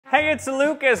Hey, it's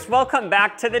Lucas. Welcome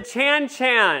back to the Chan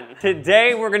Chan.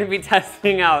 Today, we're gonna be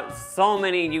testing out so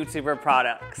many YouTuber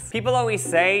products. People always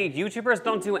say YouTubers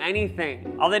don't do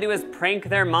anything. All they do is prank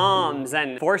their moms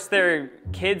and force their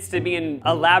kids to be in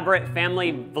elaborate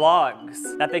family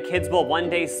vlogs that the kids will one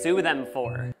day sue them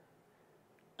for.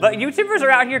 But YouTubers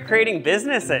are out here creating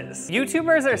businesses.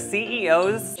 YouTubers are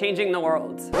CEOs changing the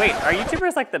world. Wait, are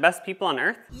YouTubers like the best people on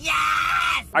earth? Yes!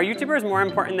 Are YouTubers more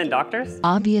important than doctors?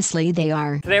 Obviously they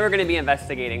are. Today we're gonna be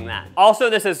investigating that. Also,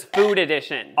 this is food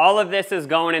edition. All of this is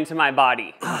going into my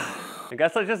body. I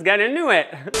guess let's just get into it.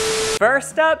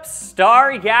 First up,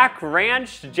 Star Yak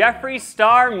Ranch Jeffree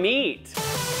Star Meat.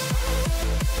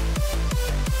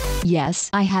 Yes,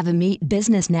 I have a meat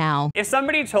business now. If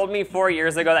somebody told me 4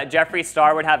 years ago that Jeffree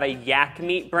Star would have a yak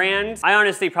meat brand, I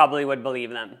honestly probably would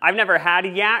believe them. I've never had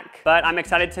yak, but I'm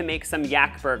excited to make some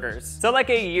yak burgers. So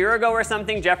like a year ago or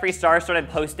something, Jeffree Star started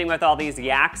posting with all these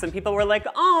yaks and people were like,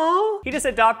 oh, he just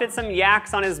adopted some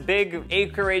yaks on his big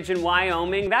acreage in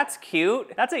Wyoming. That's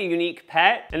cute. That's a unique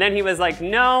pet. And then he was like,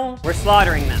 no, we're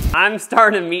slaughtering them. I'm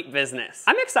starting a meat business.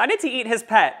 I'm excited to eat his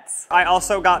pets. I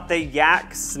also got the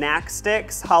yak snack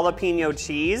sticks, jalapeno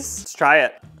cheese. Let's try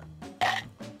it.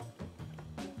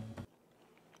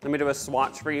 Let me do a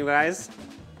swatch for you guys.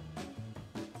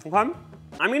 Okay.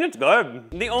 I mean, it's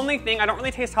good. The only thing, I don't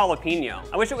really taste jalapeno.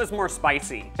 I wish it was more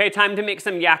spicy. Okay, time to make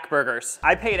some yak burgers.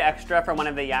 I paid extra for one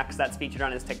of the yaks that's featured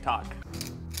on his TikTok.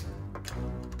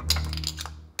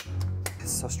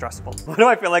 It's so stressful. Why do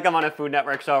I feel like I'm on a Food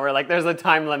Network show where like there's a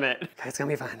time limit? Okay, it's gonna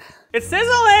be fun. It's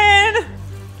sizzling!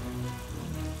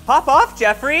 Pop off,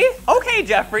 Jeffree. Okay,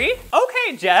 Jeffree.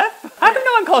 Okay, Jeff. How come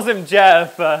no one calls him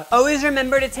Jeff? Always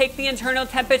remember to take the internal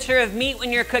temperature of meat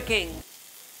when you're cooking.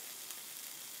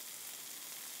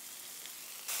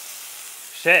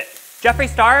 Shit. Jeffree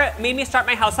Star made me start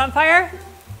my house on fire,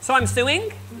 so I'm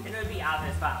suing? And it would be out of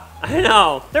this file. I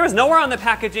know. There was nowhere on the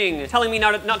packaging telling me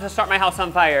not to start my house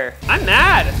on fire. I'm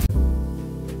mad.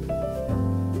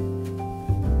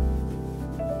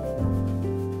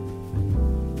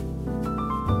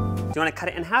 Do you want to cut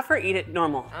it in half or eat it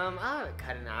normal? I'll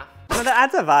cut it in half. Oh, that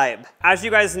adds a vibe. As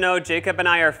you guys know, Jacob and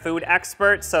I are food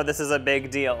experts, so this is a big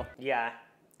deal. Yeah.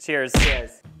 Cheers.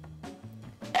 Cheers.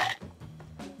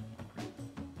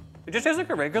 It just tastes like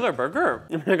a regular burger.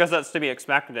 I guess that's to be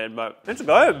expected, but it's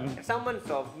good. If someone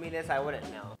sold me this, I wouldn't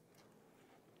know.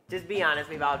 Just be honest,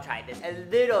 we've all tried this. A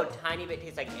little tiny bit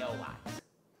tastes like earwax.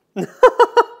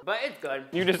 But it's good.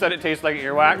 You just said it tastes like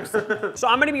earwax. So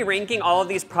I'm gonna be ranking all of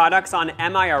these products on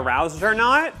am I aroused or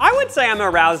not? I would say I'm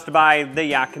aroused by the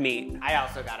yak meat. I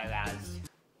also got aroused.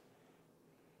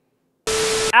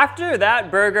 After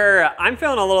that burger, I'm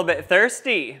feeling a little bit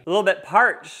thirsty, a little bit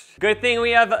parched. Good thing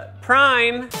we have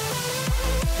Prime.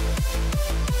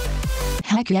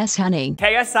 Heck yes, honey.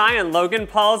 KSI and Logan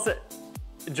Paul's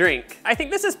drink. I think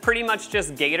this is pretty much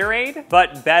just Gatorade,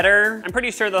 but better. I'm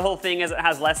pretty sure the whole thing is it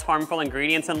has less harmful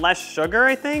ingredients and less sugar,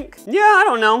 I think. Yeah, I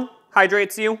don't know.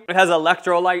 Hydrates you. It has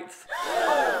electrolytes,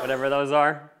 whatever those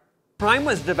are. Prime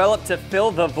was developed to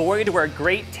fill the void where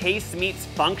great taste meets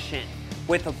function,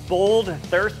 with bold,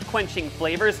 thirst-quenching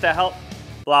flavors to help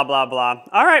blah, blah, blah.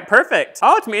 All right, perfect.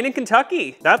 Oh, it's made in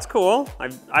Kentucky. That's cool.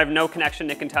 I've no connection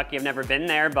to Kentucky. I've never been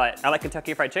there, but I like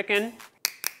Kentucky Fried Chicken.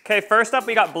 Okay, first up,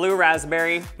 we got blue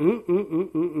raspberry.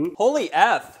 Holy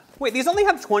F. Wait, these only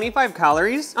have 25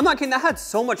 calories? I'm not kidding, that had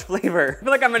so much flavor. I feel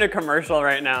like I'm in a commercial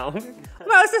right now.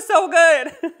 Wow, this is so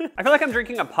good. I feel like I'm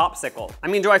drinking a popsicle. I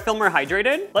mean, do I feel more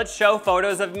hydrated? Let's show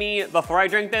photos of me before I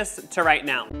drink this to right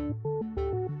now.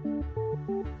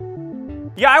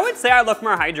 Yeah, I would say I look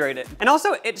more hydrated. And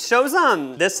also, it shows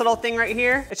this little thing right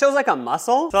here. It shows like a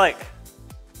muscle. So like,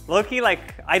 low-key, like,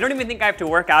 I don't even think I have to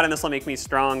work out and this will make me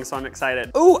strong, so I'm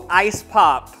excited. Ooh, ice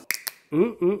pop.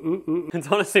 It's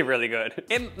honestly really good.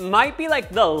 It might be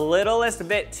like the littlest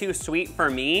bit too sweet for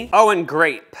me. Oh, and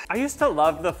grape. I used to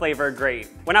love the flavor grape.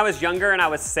 When I was younger and I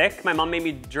was sick, my mom made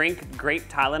me drink grape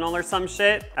Tylenol or some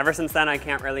shit. Ever since then, I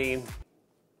can't really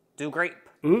do grape.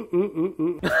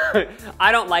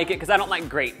 I don't like it because I don't like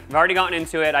grape. I've already gotten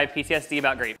into it. I have PTSD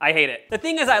about grape. I hate it. The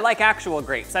thing is I like actual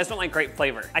grapes. I just don't like grape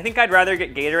flavor. I think I'd rather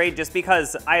get Gatorade just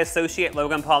because I associate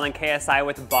Logan Paul and KSI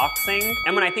with boxing.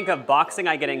 And when I think of boxing,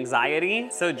 I get anxiety.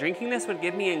 So drinking this would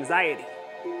give me anxiety.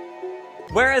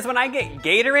 Whereas when I get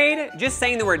Gatorade, just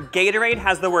saying the word Gatorade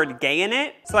has the word gay in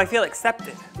it. So I feel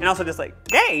accepted. And also just like,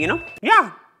 gay, you know?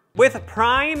 Yeah. With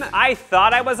Prime, I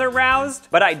thought I was aroused,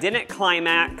 but I didn't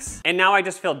climax, and now I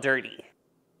just feel dirty.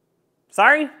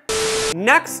 Sorry?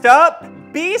 Next up,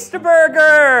 Beast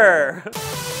Burger!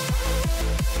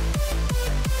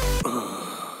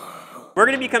 We're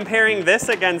gonna be comparing this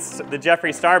against the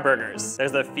Jeffree Star burgers.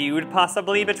 There's a feud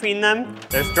possibly between them.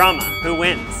 There's drama. Who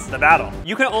wins the battle?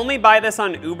 You can only buy this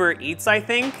on Uber Eats, I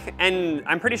think, and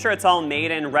I'm pretty sure it's all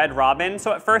made in Red Robin.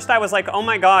 So at first I was like, oh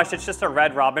my gosh, it's just a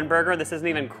Red Robin burger. This isn't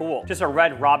even cool. Just a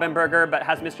Red Robin burger, but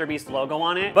has Mr. Beast logo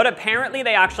on it. But apparently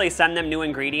they actually send them new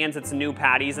ingredients. It's new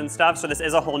patties and stuff. So this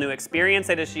is a whole new experience.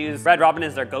 They just use Red Robin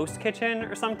as their ghost kitchen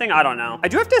or something. I don't know. I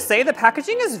do have to say the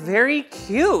packaging is very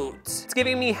cute. It's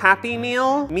giving me Happy Meal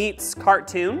meets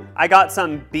cartoon. I got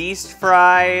some Beast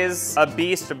fries, a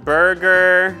Beast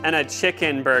burger, and a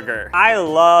chicken burger. I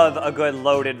love a good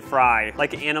loaded fry,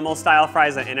 like animal style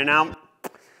fries at In-N-Out.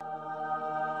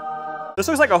 This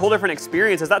looks like a whole different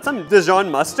experience. Is that some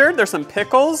Dijon mustard? There's some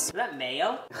pickles. Is that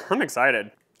mayo? I'm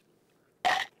excited.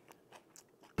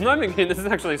 I'm not even kidding, this is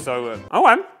actually so good. Oh,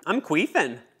 I'm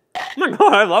queefing. Oh my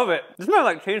God, I love it. This might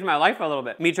like change my life a little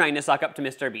bit. Me trying to suck up to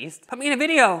Mr. Beast. Put me in a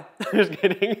video. Just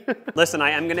kidding. Listen,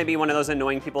 I am gonna be one of those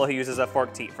annoying people who uses a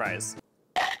fork to eat fries.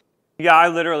 Yeah, I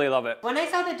literally love it. When I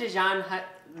saw the Dijon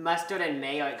mustard and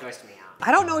mayo, it grossed me out.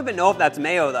 I don't even know if that's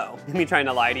mayo though. Me trying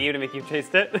to lie to you to make you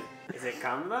taste it. Is it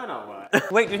cummin or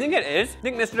what? Wait, do you think it is? Do you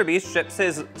think Mr. Beast ships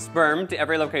his sperm to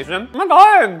every location? Oh my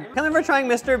God, can't believe we're trying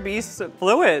Mr. Beast's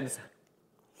fluids.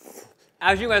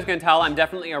 As you guys can tell, I'm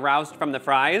definitely aroused from the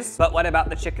fries, but what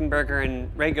about the chicken burger and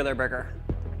regular burger?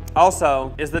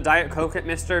 Also, is the Diet Coke at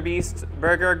Mr. Beast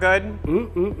burger good?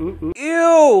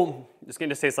 Ew! This game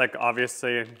just tastes like,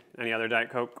 obviously, any other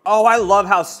Diet Coke. Oh, I love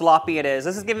how sloppy it is.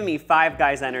 This is giving me Five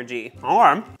Guys energy.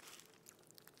 Or,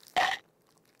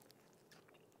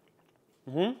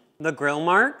 the grill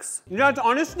marks. Yeah, it's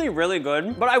honestly really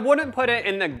good, but I wouldn't put it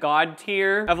in the God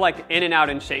tier of like In-N-Out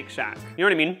and Shake Shack. You know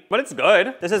what I mean? But it's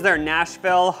good. This is their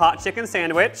Nashville hot chicken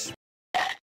sandwich.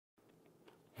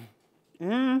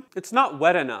 It's not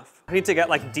wet enough. I need to get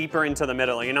like deeper into the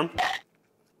middle, you know?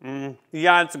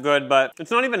 Yeah, it's good, but it's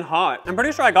not even hot. I'm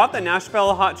pretty sure I got the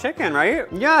Nashville hot chicken, right?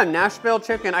 Yeah, Nashville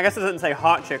chicken. I guess it doesn't say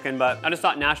hot chicken, but I just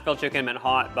thought Nashville chicken meant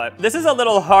hot, but this is a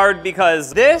little hard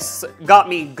because this got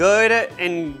me good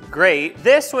and great.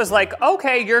 This was like,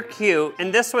 okay, you're cute.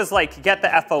 And this was like, get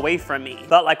the F away from me.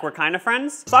 But like, we're kind of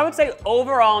friends. So I would say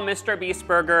overall, Mr. Beast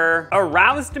burger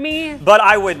aroused me, but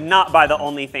I would not buy the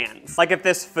OnlyFans. Like if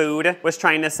this food was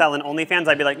trying to sell an OnlyFans,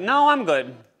 I'd be like, no, I'm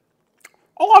good.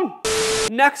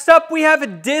 Next up, we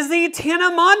have Dizzy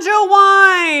Tanamanjo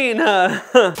wine.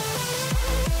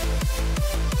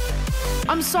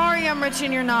 I'm sorry I'm rich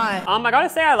and you're not. I gotta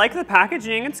say, I like the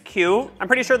packaging, it's cute. I'm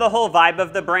pretty sure the whole vibe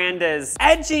of the brand is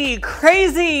edgy,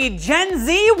 crazy, Gen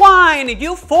Z wine,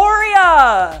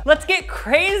 euphoria. Let's get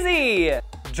crazy.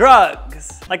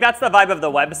 Drugs. Like that's the vibe of the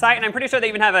website, and I'm pretty sure they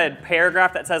even have a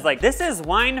paragraph that says like, this is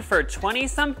wine for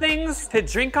 20-somethings to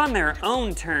drink on their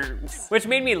own terms. Which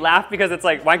made me laugh because it's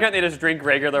like, why can't they just drink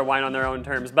regular wine on their own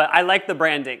terms? But I like the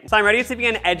branding. So I'm ready to be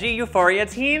an edgy euphoria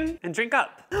teen and drink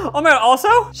up. Oh my God,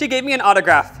 also, she gave me an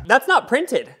autograph. That's not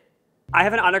printed. I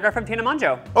have an autograph from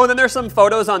Tanamanjo. Oh, and then there's some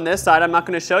photos on this side. I'm not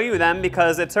gonna show you them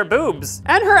because it's her boobs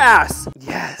and her ass.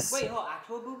 Yes. Wait, oh,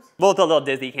 actual boobs? Well, it's a little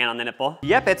Disney can on the nipple.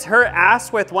 Yep, it's her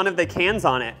ass with one of the cans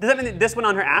on it. Does that mean this one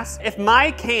on her ass? If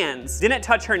my cans didn't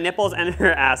touch her nipples and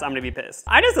her ass, I'm gonna be pissed.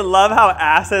 I just love how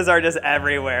asses are just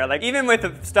everywhere. Like even with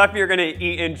the stuff you're gonna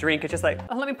eat and drink, it's just like,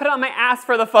 oh, let me put it on my ass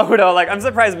for the photo. Like I'm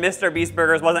surprised Mr. Beast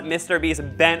Burgers wasn't Mr. Beast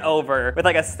bent over with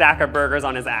like a stack of burgers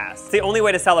on his ass. It's the only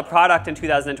way to sell a product in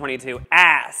 2022.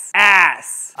 Ass,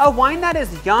 ass. A wine that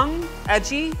is young,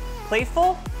 edgy,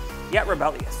 playful, yet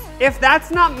rebellious. If that's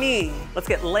not me, let's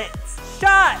get lit.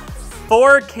 Shots!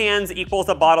 4 cans equals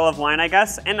a bottle of wine, I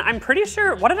guess. And I'm pretty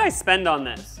sure, what did I spend on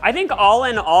this? I think all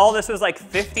in all, this was like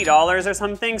 $50 or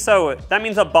something. So that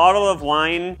means a bottle of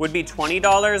wine would be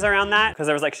 $20 around that because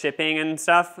there was like shipping and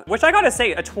stuff. Which I gotta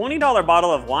say, a $20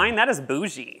 bottle of wine, that is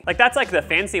bougie. Like that's like the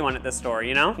fancy one at the store,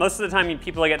 you know? Most of the time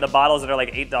people get the bottles that are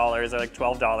like $8 or like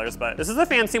 $12, but this is a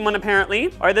fancy one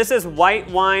apparently. Or this is white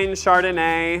wine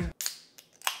Chardonnay.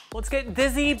 Let's get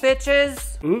dizzy,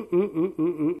 bitches.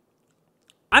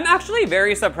 I'm actually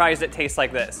very surprised it tastes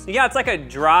like this. Yeah, it's like a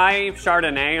dry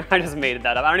Chardonnay. I just made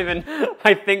that up.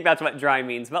 I think that's what dry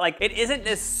means, but like it isn't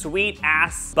this sweet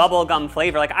ass bubblegum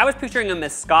flavor. Like I was picturing a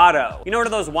Moscato. You know, one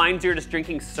of those wines you're just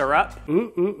drinking syrup?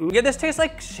 Yeah, this tastes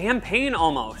like champagne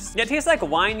almost. Yeah, it tastes like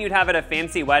wine you'd have at a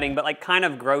fancy wedding, but like kind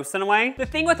of gross in a way. The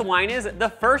thing with wine is the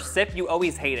first sip, you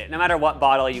always hate it, no matter what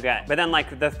bottle you get. But then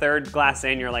like the third glass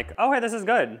in, you're like, oh, hey, this is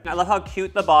good. I love how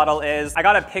cute the bottle is. I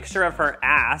got a picture of her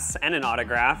ass and an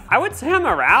autograph. I would say I'm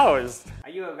aroused. Are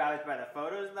you aroused by the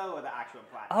photos though, or the actual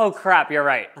product? Oh crap, you're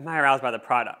right. Am I aroused by the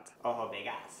product? Oh, big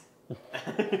ass.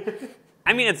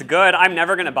 I mean, it's good. I'm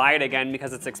never gonna buy it again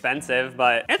because it's expensive,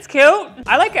 but it's cute.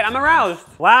 I like it, I'm aroused.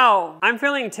 Wow, I'm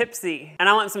feeling tipsy and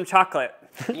I want some chocolate.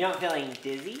 You're not feeling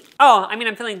dizzy? Oh, I mean,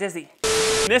 I'm feeling dizzy.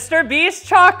 Mr. Beast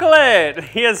chocolate.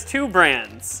 He has 2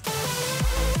 brands.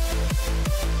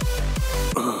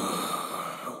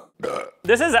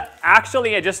 This is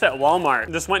actually just at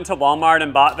Walmart. Just went to Walmart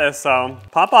and bought this, so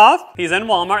pop off. He's in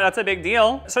Walmart, that's a big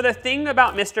deal. So the thing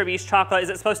about Mr. Beast chocolate is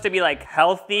it's supposed to be like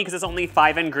healthy because it's only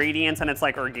 5 ingredients and it's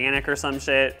like organic or some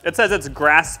shit. It says it's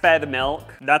grass-fed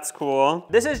milk. That's cool.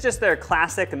 This is just their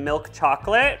classic milk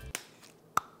chocolate.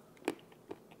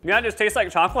 Yeah, it just tastes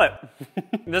like chocolate.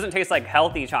 It doesn't taste like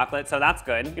healthy chocolate, so that's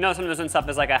good. You know, sometimes when stuff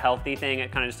is like a healthy thing,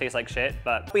 it kind of just tastes like shit,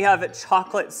 but. We have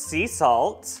chocolate sea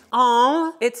salt.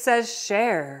 Aw, it says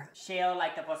share. Share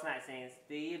like the person that sings,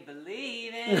 do you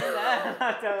believe in love?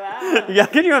 Yeah,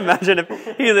 can you imagine if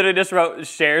he literally just wrote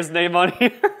Cher's name on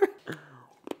here?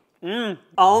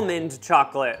 Almond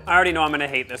chocolate. I already know I'm gonna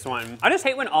hate this one. I just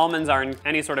hate when almonds are in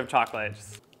any sort of chocolate.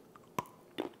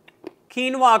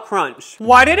 Quinoa crunch.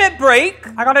 Why did it break?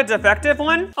 I got a defective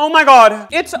one? Oh my God,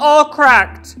 it's all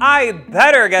cracked. I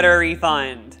better get a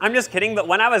refund. I'm just kidding, but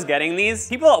when I was getting these,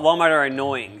 people at Walmart are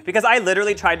annoying because I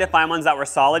literally tried to find ones that were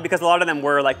solid because a lot of them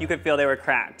were like, you could feel they were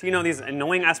cracked. You know, these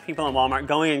annoying ass people in Walmart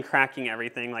going and cracking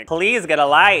everything. Like, please get a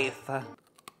life. I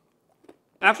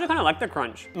actually kind of like the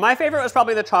crunch. My favorite was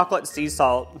probably the chocolate sea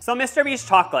salt. So Mr. Beast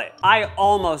chocolate, I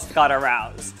almost got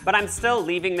aroused, but I'm still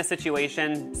leaving the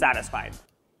situation satisfied.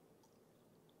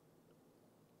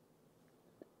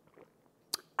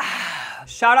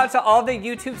 Shout out to all the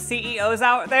YouTube CEOs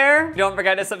out there. Don't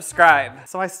forget to subscribe.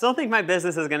 So I still think my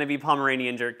business is gonna be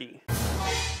Pomeranian jerky.